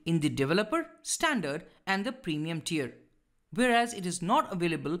available in the developer, standard, and the premium tier, whereas it is not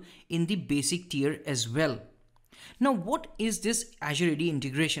available in the basic tier as well. Now, what is this Azure AD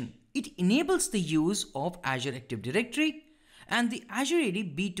integration? It enables the use of Azure Active Directory and the Azure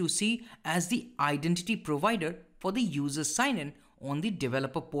AD B2C as the identity provider for the user sign-in on the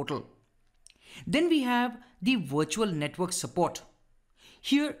developer portal. Then we have the virtual network support.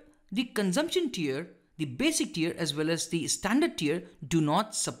 Here, the consumption tier, the basic tier, as well as the standard tier do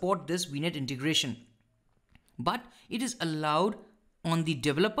not support this VNet integration, but it is allowed on the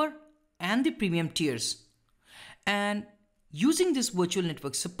developer and the premium tiers. And Using this virtual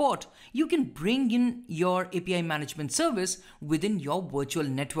network support, you can bring in your API management service within your virtual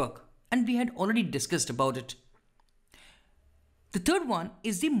network. And we had already discussed about it. The third one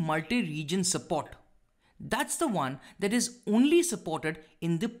is the multi-region support. That's the one that is only supported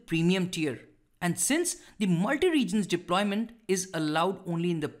in the premium tier. And since the multi-regions deployment is allowed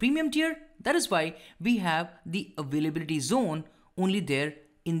only in the premium tier, that is why we have the availability zone only there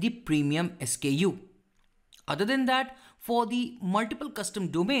in the premium SKU. Other than that, for the multiple custom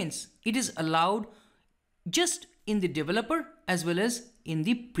domains, it is allowed just in the developer as well as in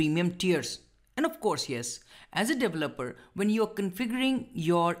the premium tiers. And of course, yes, as a developer, when you're configuring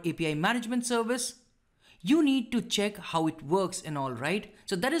your API management service, you need to check how it works and all, right?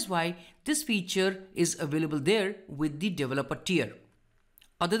 So that is why this feature is available there with the developer tier.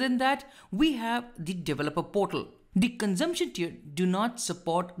 Other than that, we have the developer portal. The consumption tier do not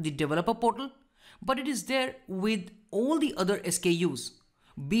support the developer portal, but it is there with all the other SKUs,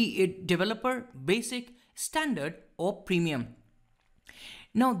 be it developer, basic, standard or premium.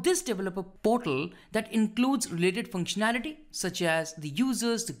 Now this developer portal that includes related functionality such as the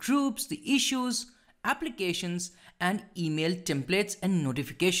users, the groups, the issues, applications and email templates and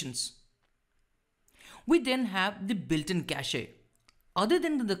notifications. We then have the built-in cache. Other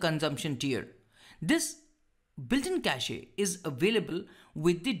than the consumption tier, this built-in cache is available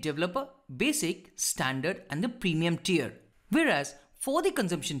with the developer, basic, standard and the premium tier. Whereas for the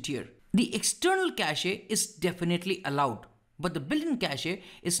consumption tier, the external cache is definitely allowed, but the built-in cache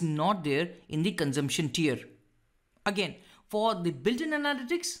is not there in the consumption tier. Again, for the built-in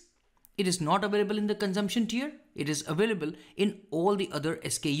analytics, it is not available in the consumption tier. It is available in all the other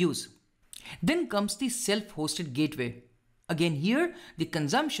SKUs. Then comes the self-hosted gateway. Again here, the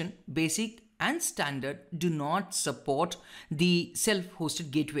consumption, basic and standard do not support the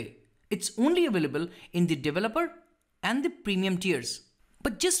self-hosted gateway. It's only available in the developer and the premium tiers.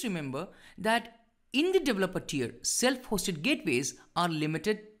 But just remember that in the developer tier, self-hosted gateways are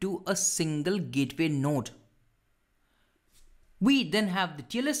limited to a single gateway node. We then have the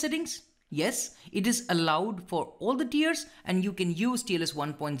TLS settings. Yes, it is allowed for all the tiers and you can use TLS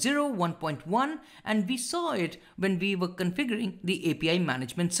 1.0, 1.1 and we saw it when we were configuring the API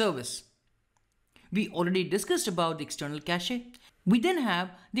management service. We already discussed about the external cache. We then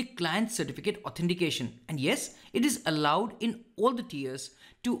have the client certificate authentication and yes, it is allowed in all the tiers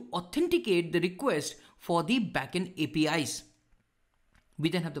to authenticate the request for the backend APIs. We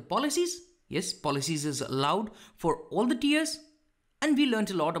then have the policies. Yes, policies is allowed for all the tiers. And we learned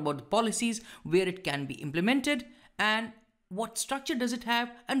a lot about the policies, where it can be implemented and what structure does it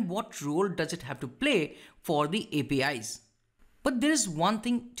have and what role does it have to play for the APIs. But there is one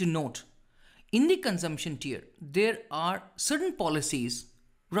thing to note. In the consumption tier, there are certain policies,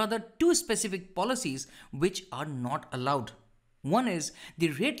 rather two specific policies which are not allowed. One is the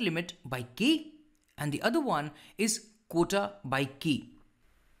rate limit by key and the other one is quota by key.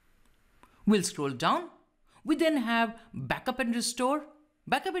 We'll scroll down. We then have backup and restore.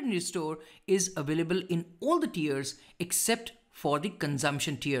 Backup and restore is available in all the tiers except for the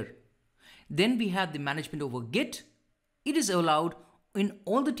consumption tier. Then we have the management over Git. It is allowed in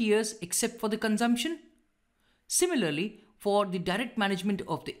all the tiers except for the consumption. Similarly, for the direct management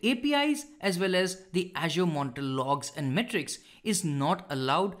of the APIs as well as the Azure Monitor logs and metrics is not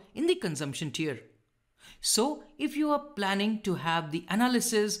allowed in the consumption tier. So if you are planning to have the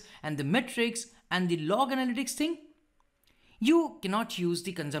analysis and the metrics and the log analytics thing, you cannot use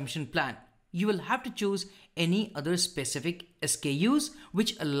the consumption plan. You will have to choose any other specific SKUs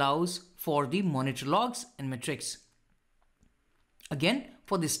which allows for the monitor logs and metrics. Again,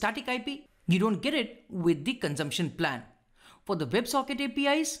 for the static IP, you don't get it with the consumption plan. For the WebSocket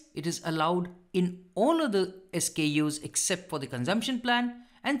APIs, it is allowed in all of the SKUs except for the consumption plan.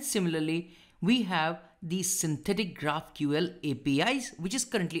 And similarly, we have the synthetic GraphQL APIs, which is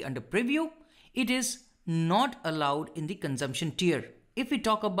currently under preview. It is not allowed in the consumption tier. If we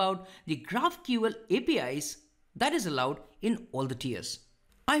talk about the GraphQL APIs, that is allowed in all the tiers.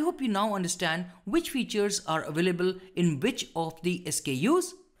 I hope you now understand which features are available in which of the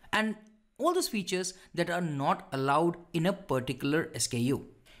SKUs and all those features that are not allowed in a particular SKU.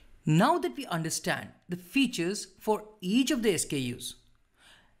 Now that we understand the features for each of the SKUs,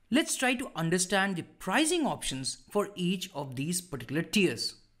 let's try to understand the pricing options for each of these particular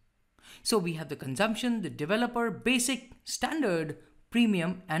tiers. So we have the consumption, the developer, basic, standard,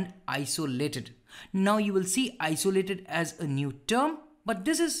 premium and isolated. Now you will see isolated as a new term, but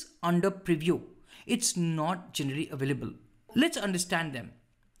this is under preview. It's not generally available. Let's understand them.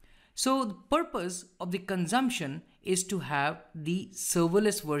 So the purpose of the consumption is to have the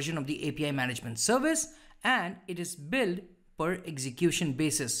serverless version of the API management service and it is built per execution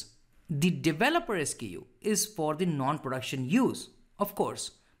basis. The developer SKU is for the non-production use. Of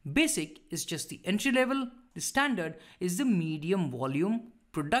course, basic is just the entry level, the standard is the medium volume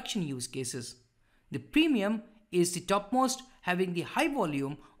production use cases. The premium is the topmost, having the high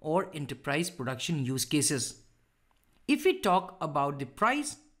volume or enterprise production use cases. If we talk about the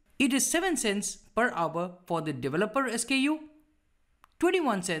price, it is 7 cents per hour for the developer SKU,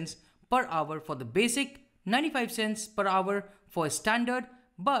 21 cents per hour for the basic, 95 cents per hour for standard,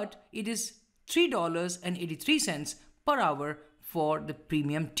 but it is $3.83 per hour for the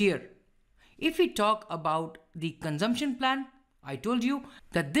premium tier. If we talk about the consumption plan, I told you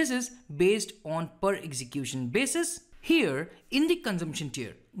that this is based on per execution basis. Here in the consumption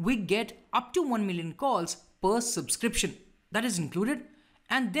tier, we get up to 1 million calls per subscription. That is included.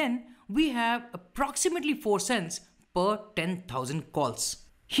 And then we have approximately 4 cents per 10,000 calls.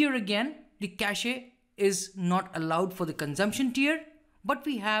 Here again, the cache is not allowed for the consumption tier, but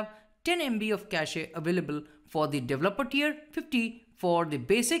we have 10 MB of cache available for the developer tier, 50 for the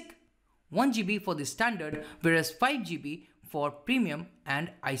basic, 1 GB for the standard, whereas 5 GB for premium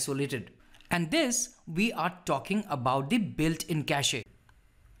and isolated. And this, we are talking about the built-in cache.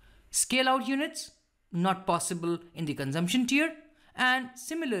 Scale out units, not possible in the consumption tier. And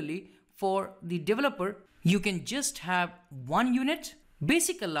similarly, for the developer, you can just have 1 unit.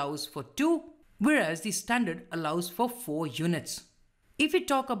 Basic allows for 2, whereas the standard allows for 4 units. If we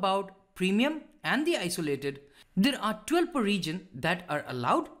talk about premium and the isolated, there are 12 per region that are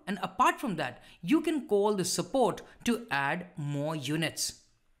allowed, and apart from that, you can call the support to add more units.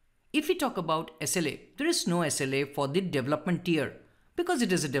 If we talk about SLA, there is no SLA for the development tier because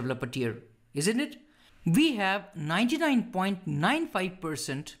it is a developer tier, isn't it? We have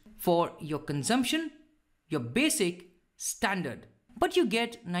 99.95% for your consumption, your basic, standard, but you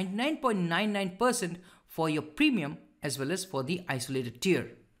get 99.99% for your premium as well as for the isolated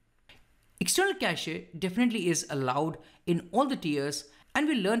tier. External cache definitely is allowed in all the tiers, and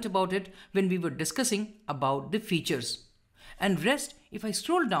we learnt about it when we were discussing about the features. And rest, if I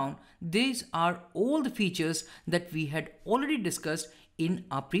scroll down, these are all the features that we had already discussed in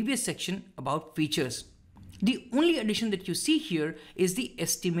our previous section about features. The only addition that you see here is the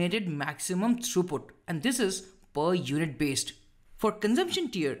estimated maximum throughput, and this is per unit based. For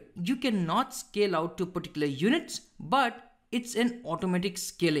consumption tier, you cannot scale out to particular units, but it's an automatic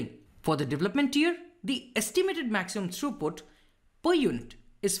scaling. For the development tier, the estimated maximum throughput per unit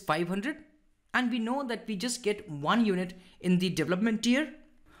is 500, and we know that we just get 1 unit in the development tier,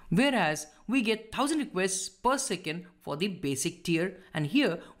 whereas we get 1000 requests per second for the basic tier, and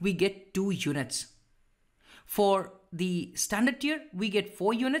here we get 2 units. For the standard tier, we get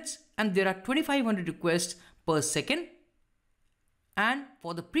 4 units, and there are 2500 requests per second. And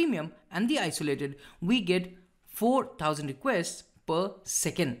for the premium and the isolated, we get 4000 requests per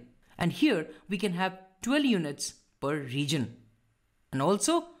second. And here we can have 12 units per region. And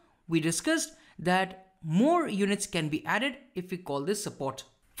also we discussed that more units can be added if we call this support.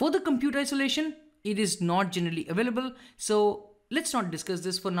 For the compute isolation, it is not generally available. So let's not discuss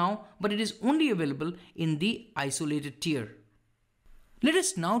this for now, but it is only available in the isolated tier. Let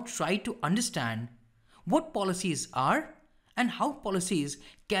us now try to understand what policies are and how policies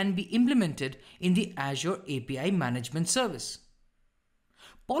can be implemented in the Azure API Management Service.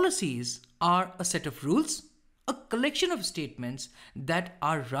 Policies are a set of rules, a collection of statements that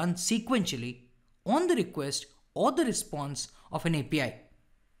are run sequentially on the request or the response of an API.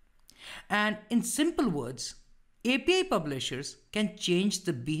 And in simple words, API publishers can change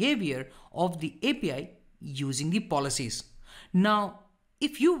the behavior of the API using the policies. Now,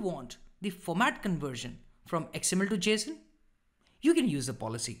 if you want the format conversion from XML to JSON, you can use the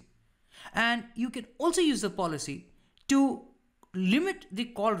policy. And you can also use the policy to limit the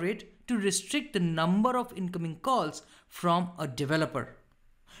call rate to restrict the number of incoming calls from a developer.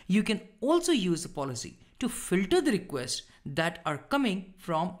 You can also use the policy to filter the requests that are coming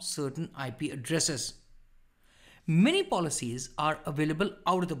from certain IP addresses. Many policies are available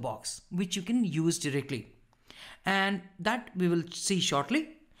out of the box, which you can use directly, and that we will see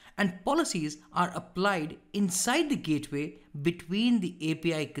shortly. And policies are applied inside the gateway between the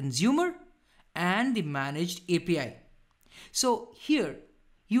API consumer and the managed API. So here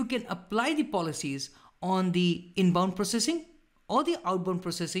you can apply the policies on the inbound processing or the outbound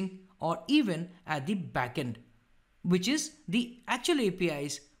processing, or even at the backend, which is the actual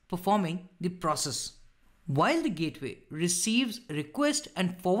APIs performing the process. While the gateway receives requests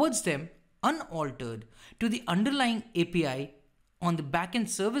and forwards them unaltered to the underlying API on the backend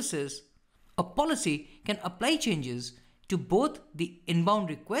services, a policy can apply changes to both the inbound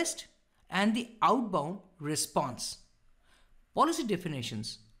request and the outbound response. Policy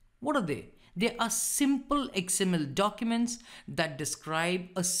definitions, what are they? They are simple XML documents that describe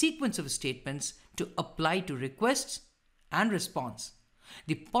a sequence of statements to apply to requests and response.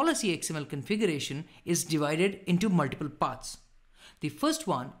 The policy XML configuration is divided into multiple parts. The first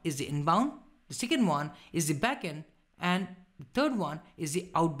one is the inbound, the second one is the backend, and the third one is the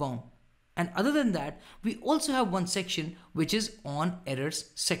outbound. And other than that, we also have one section which is on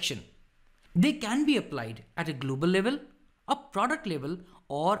errors section. They can be applied at a global level, a product level,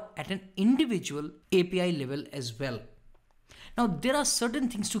 or at an individual API level as well. Now, there are certain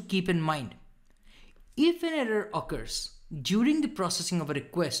things to keep in mind. If an error occurs during the processing of a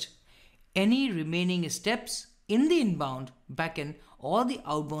request, any remaining steps in the inbound, backend, or the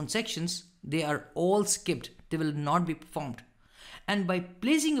outbound sections, they are all skipped. They will not be performed. And by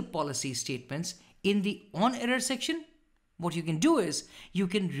placing a policy statements in the on error section, what you can do is you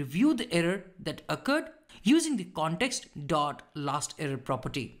can review the error that occurred using the context.lastError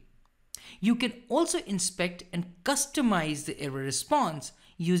property. You can also inspect and customize the error response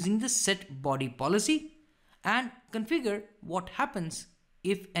using the setBody policy and configure what happens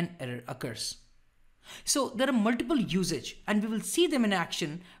if an error occurs. So there are multiple usage and we will see them in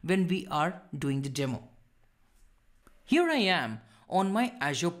action when we are doing the demo. Here I am on my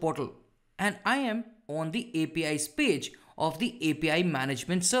Azure portal and I am on the APIs page of the API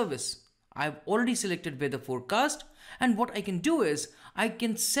Management service. I've already selected weather forecast, and what I can do is I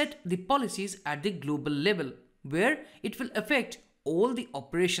can set the policies at the global level where it will affect all the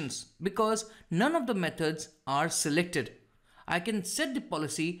operations because none of the methods are selected. I can set the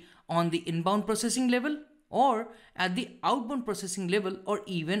policy on the inbound processing level or at the outbound processing level or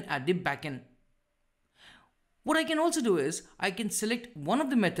even at the backend. What I can also do is I can select one of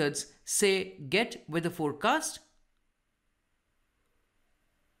the methods, say get weather forecast,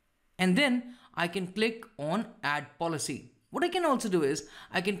 and then I can click on add policy. What I can also do is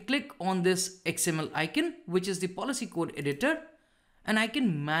I can click on this XML icon, which is the policy code editor, and I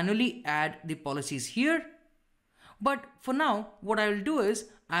can manually add the policies here. But for now, what I will do is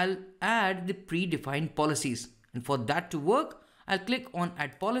I'll add the predefined policies. And for that to work, I'll click on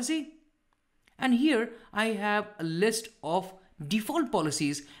add policy. And here I have a list of default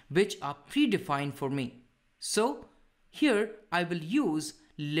policies which are predefined for me. So here I will use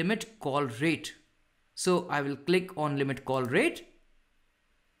limit call rate. So I will click on limit call rate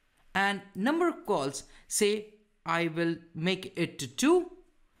and number of calls, say I will make it to 2,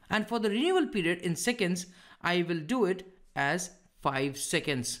 and for the renewal period in seconds, I will do it as 5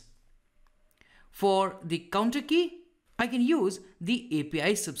 seconds. For the counter key, I can use the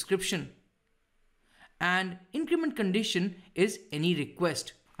API subscription. And increment condition is any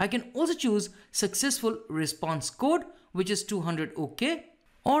request. I can also choose successful response code, which is 200 OK,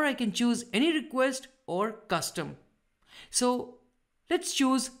 or I can choose any request or custom. So let's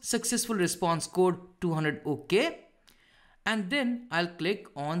choose successful response code 200 OK, and then I'll click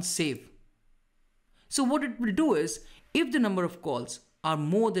on save. So what it will do is if the number of calls are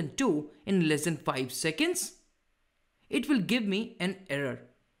more than 2 in less than 5 seconds, it will give me an error.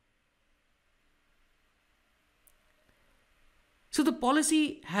 So the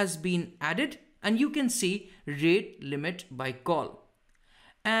policy has been added and you can see rate limit by call.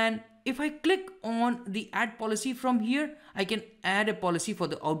 And if I click on the add policy from here, I can add a policy for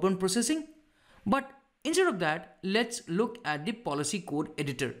the outbound processing. But instead of that, let's look at the policy code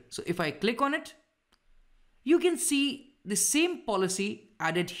editor. So if I click on it, you can see the same policy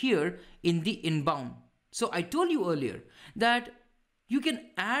added here in the inbound. So I told you earlier that you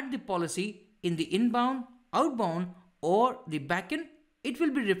can add the policy in the inbound, outbound, or the backend. It will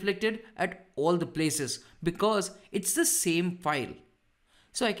be reflected at all the places because it's the same file.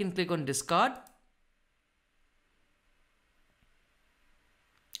 So I can click on discard.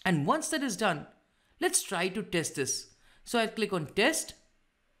 And once that is done, let's try to test this. So I'll click on test.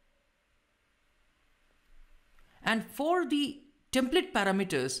 And for the template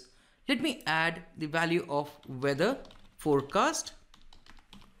parameters, let me add the value of weather forecast.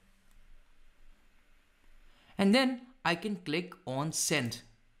 And then I can click on send.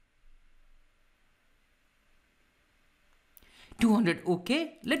 200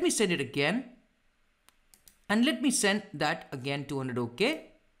 OK. Let me send it again. And let me send that again 200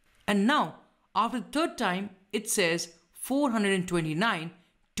 OK. And now after the third time, it says 429,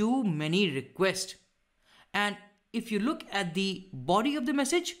 too many requests. And if you look at the body of the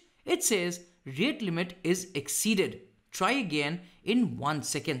message, it says rate limit is exceeded. Try again in 1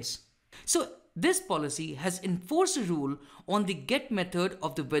 second. So this policy has enforced a rule on the get method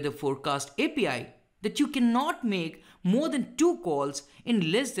of the weather forecast API that you cannot make more than 2 calls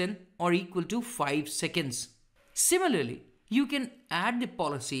in less than or equal to 5 seconds. Similarly, you can add the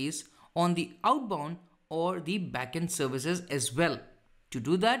policies on the outbound or the backend services as well. To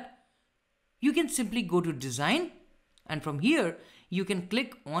do that, you can simply go to Design, and from here you can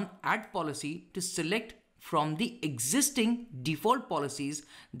click on Add Policy to select from the existing default policies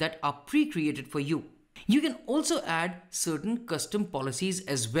that are pre-created for you. You can also add certain custom policies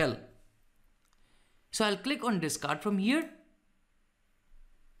as well. So I'll click on Discard from here.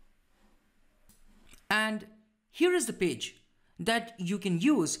 And here is the page that you can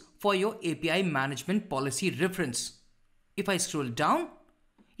use for your API management policy reference. If I scroll down,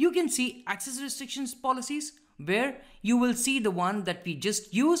 you can see access restrictions policies, where you will see the one that we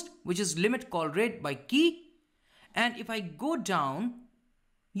just used, which is limit call rate by key. And if I go down,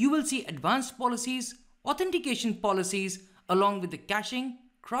 you will see advanced policies, authentication policies, along with the caching,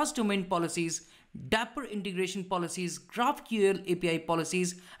 cross-domain policies, Dapper integration policies, GraphQL API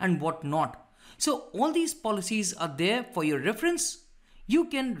policies, and whatnot. So all these policies are there for your reference. You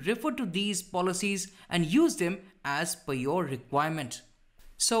can refer to these policies and use them as per your requirement.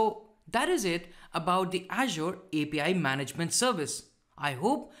 So that is it about the Azure API Management Service. I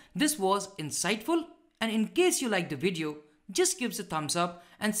hope this was insightful, and in case you liked the video, just give us a thumbs up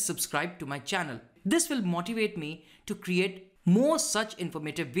and subscribe to my channel. This will motivate me to create more such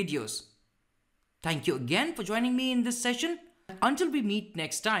informative videos. Thank you again for joining me in this session. Until we meet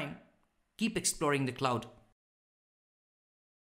next time, keep exploring the cloud.